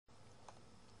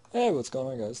Hey, what's going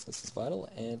on, guys? This is Vital,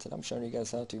 and today I'm showing you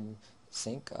guys how to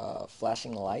sync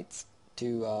flashing lights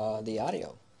to the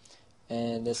audio.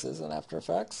 And this is in After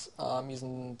Effects. I'm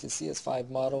using the CS5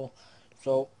 model,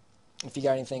 so if you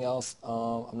got anything else,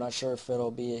 I'm not sure if it'll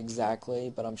be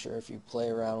exactly, but I'm sure if you play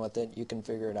around with it, you can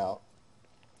figure it out.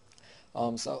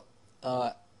 So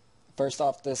first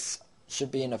off, this should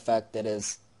be an effect that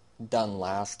is done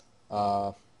last.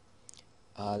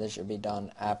 This should be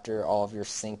done after all of your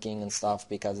syncing and stuff,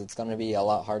 because it's going to be a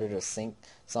lot harder to sync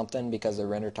something because the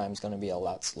render time is going to be a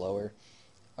lot slower,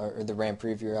 or the RAM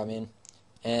preview, I mean.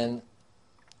 And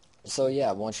so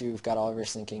yeah, once you've got all of your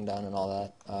syncing done and all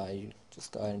that, you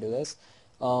just go ahead and do this.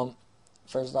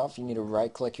 First off, you need to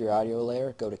right click your audio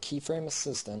layer, go to Keyframe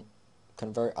Assistant,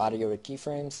 convert audio to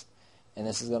keyframes, and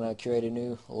this is going to create a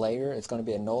new layer. It's going to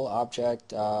be a null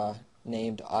object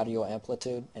named audio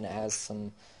amplitude, and it has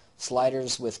some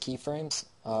sliders with keyframes.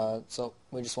 So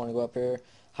we just want to go up here,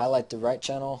 highlight the right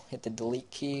channel, hit the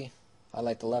delete key,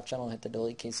 highlight the left channel, hit the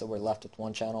delete key, so we're left with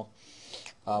one channel,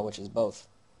 which is both.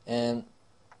 And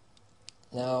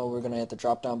now we're going to hit the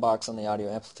drop down box on the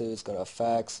audio amplitudes, go to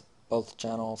effects, both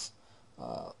channels,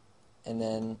 and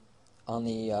then on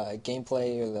the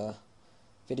gameplay or the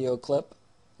video clip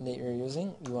that you're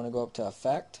using, you want to go up to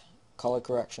effect, color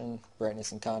correction,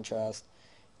 brightness and contrast.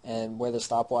 And where the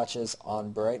stopwatch is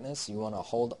on brightness, you want to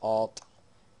hold Alt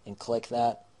and click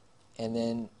that, and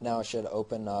then now it should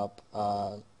open up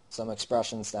some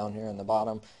expressions down here in the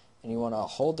bottom, and you want to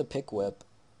hold the pick whip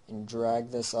and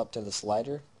drag this up to the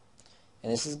slider,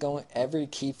 and this is going, every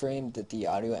keyframe that the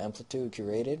audio amplitude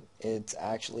created, it's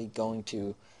actually going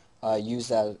to use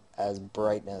that as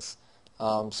brightness.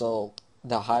 So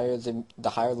the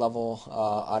higher level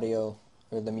audio,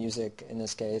 or the music in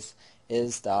this case,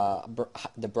 is the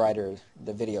brighter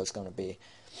the video is going to be.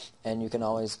 And you can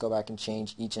always go back and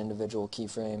change each individual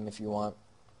keyframe if you want.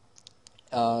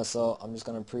 So I'm just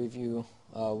going to preview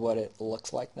what it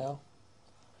looks like now,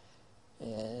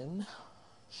 and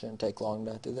shouldn't take long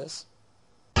to do this.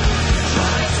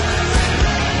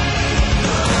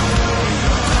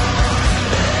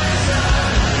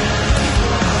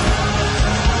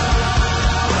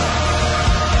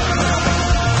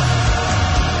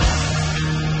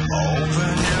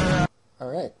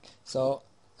 Alright, so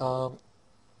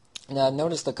now I've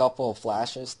noticed a couple of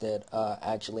flashes that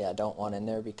actually I don't want in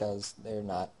there because they're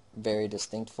not very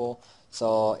distinctful.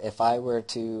 So if I were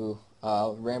to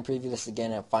RAM preview this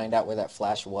again and find out where that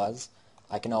flash was,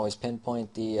 I can always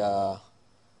pinpoint the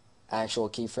actual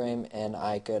keyframe, and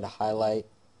I could highlight,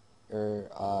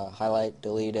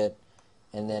 delete it,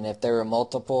 and then if there were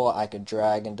multiple, I could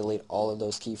drag and delete all of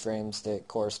those keyframes that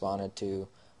corresponded to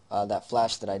that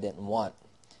flash that I didn't want.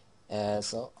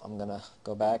 So I'm gonna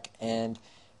go back and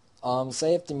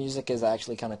say if the music is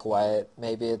actually kind of quiet,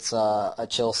 maybe it's a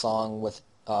chill song with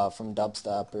from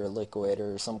dubstep or liquid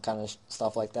or some kind of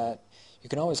stuff like that, you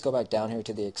can always go back down here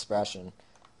to the expression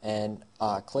and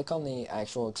click on the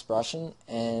actual expression,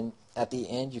 and at the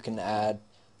end you can add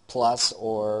plus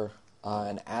or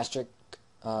an asterisk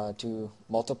to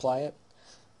multiply it,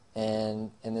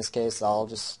 and in this case I'll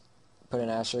just put an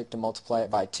asterisk to multiply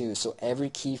it by 2. So every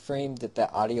keyframe that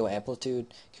the audio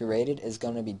amplitude created is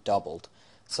going to be doubled.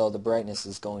 So the brightness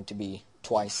is going to be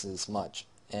twice as much.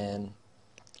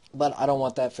 But I don't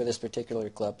want that for this particular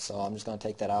clip, so I'm just going to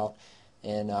take that out.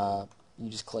 And you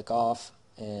just click off,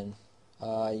 and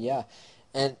yeah.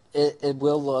 And it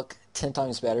will look 10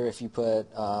 times better if you put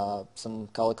some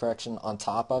color correction on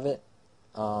top of it.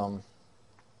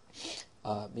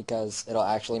 Because it'll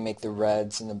actually make the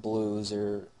reds and the blues,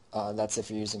 or that's if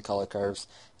you're using color curves,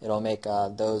 it'll make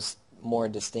those more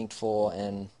distinctful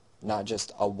and not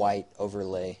just a white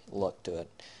overlay look to it.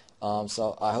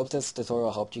 So I hope this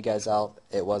tutorial helped you guys out.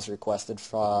 It was requested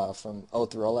from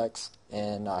Oath Rolex,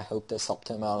 and I hope this helped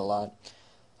him out a lot.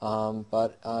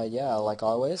 But yeah, like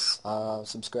always,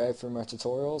 subscribe for more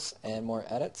tutorials and more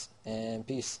edits, and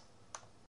peace.